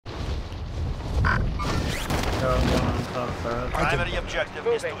Primary objective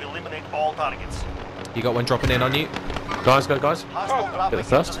is to eliminate all targets. You got one dropping in on you. Guys, go guys. Get the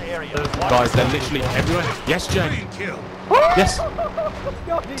first. Guys, they're literally everywhere. Yes, Jay. Yes.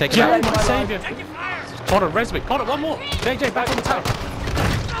 Take it Jay, out. my saviour. Connor, res me. Connor, one more. JJ, back on the tower.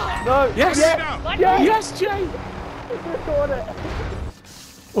 No. Yes. Yes, Jay.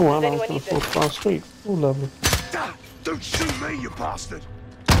 Oh, wow, that was on the 4th street. Oh, lovely. Don't shoot me, you bastard!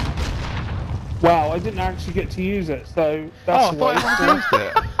 Wow, I didn't actually get to use it, so I that's thought everyone used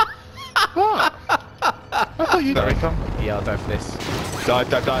it. What? I thought you got come. Yeah, I'll go for this. Dive.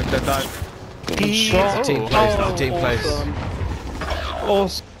 shot. Team close, team close.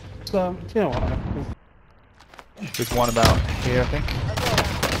 Awesome. Do you know what? There's one about here, I think.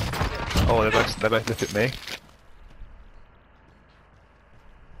 Oh, they both looked at me.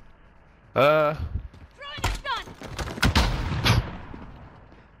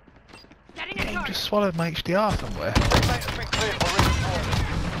 You just swallowed my HDR somewhere.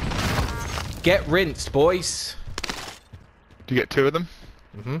 Get rinsed, boys. Do you get 2 of them?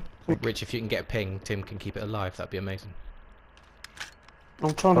 Rich, if you can get a ping, Tim can keep it alive. That'd be amazing.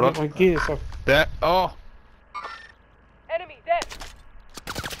 I'm trying to get my gears off. There. Oh. Enemy dead.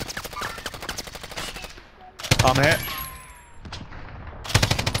 I'm hit.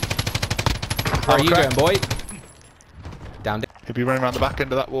 How are you doing, boy? Down. He'll be running around the back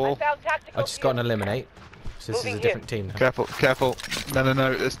end of that wall. I just got an eliminate. So this is a different team now. Careful.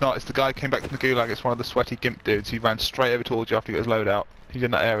 No, it's not. It's the guy who came back from the gulag. It's one of the sweaty gimp dudes. He ran straight over towards you after he got his load out. He's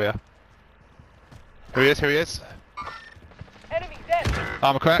in that area. Here he is. Enemy dead.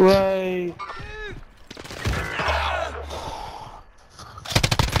 Armor cracked. Hooray!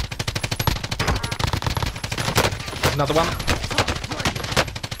 Another one.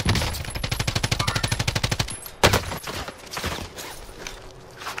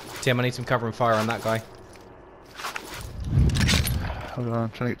 Tim, I need some cover and fire on that guy. Hold on, I'm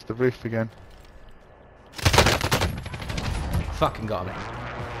trying to get to the roof again. Fucking got him.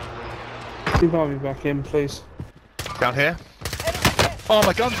 Invite me back in, please. Down here. Oh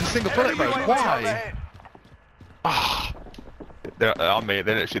my god, it's a single bullet, bro. Why? Ah. They're on me.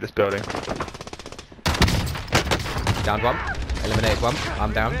 They're literally this building. Down one. Eliminated one.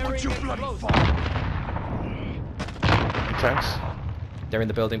 I'm down. Thanks. They're in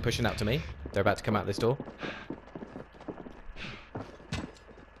the building pushing up to me. They're about to come out this door.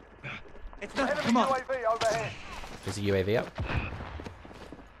 Come on. There's a UAV up.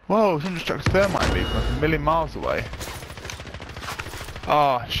 Whoa, someone just chucked a thermite at me from like a million miles away.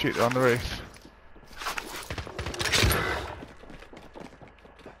 Oh, shoot, they're on the roof.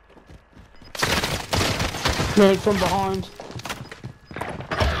 No, from behind.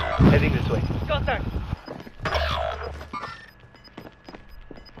 Heading this way. Contact.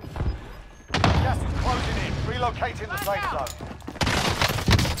 Gas is closing in. Relocating the safe zone.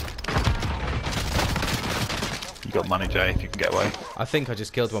 You got money, Jay, if you can get away. I think I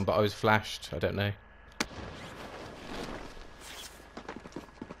just killed one, but I was flashed. I don't know.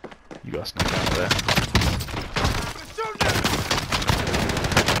 You got a sniper out there.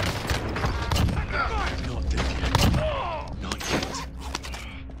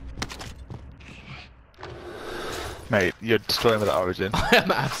 Mate, you're destroying with that origin. I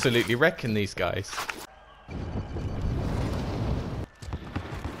am absolutely wrecking these guys.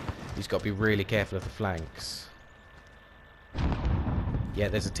 He's got to be really careful of the flanks. Yeah,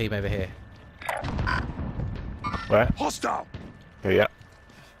 there's a team over here. Where? Hostile! Yeah.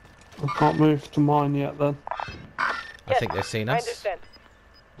 I can't move to mine yet then. I think they've seen I us. understand.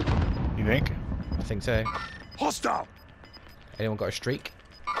 You think? I think so. Hostile! Anyone got a streak?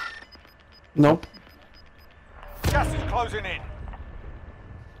 Nope. Gas is closing in.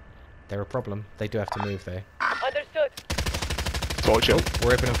 They're a problem. They do have to move though. Understood. Torture.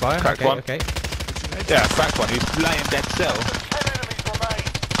 We're opening fire. Cracked Okay, one. okay. Yeah, cracked one. He's laying dead still. 10 enemies remain.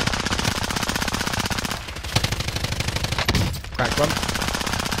 Cracked one.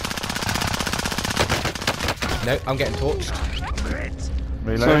 No, I'm getting torched.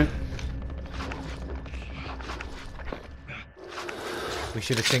 Reload. We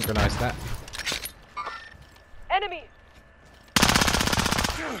should have synchronized that. Enemy.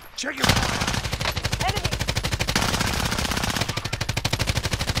 Check it! Enemy.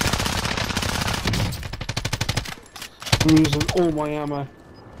 I'm using all my ammo.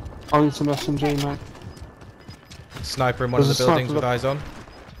 I need some SMG, mate. Sniper in one of There's the a buildings sniper with eyes on.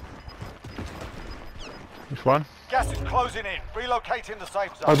 Which one? Gas is closing in. Relocating the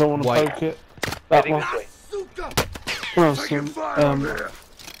safe zone. I don't want to White. poke it. That one. This way. Well, Taking some, fire over here.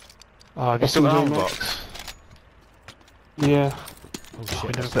 Oh, have you still got an SMG, armor mate. box? Yeah. Oh We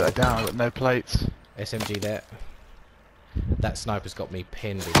shit. never put that down. I've got no plates. SMG there. That sniper's got me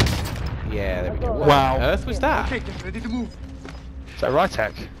pinned. Yeah, there we go. What Wow. on earth was that? Okay, get ready to move. Is that right,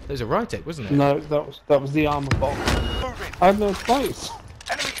 Tech? There's a Rytec, wasn't it? No, that was the armor box. Moving. I had no place.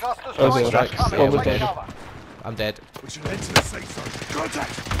 Enemy cluster Oh, strike there. incoming. Yeah, we're Take dead. cover. I'm dead. We should head to the safe zone.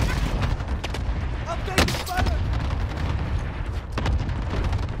 Contact!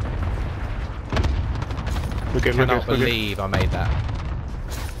 We're good, we're Cannot good, we're good. believe I made that.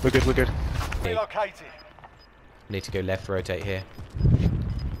 We're good, we're good. Relocating. Need to go left rotate here.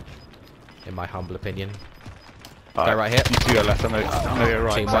 In my humble opinion. Alright, right here. You two go left, I know you're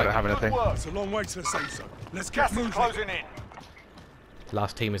right, Teamwork. so I don't have anything. Good work. It's a long way to the safe zone. Let's Gas get is moving. closing in.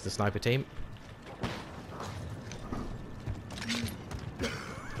 Last team is the sniper team.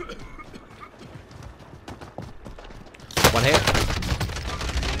 One hit.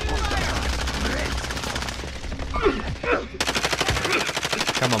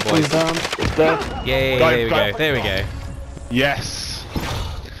 Come on, He's boys. down. It's dead. Yay, Go, there we go. go. There we go. Yes!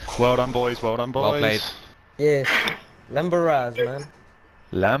 Well done, boys, well done, boys. Well played. Yes. Lambaraz, man.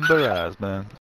 Lambaraz, man.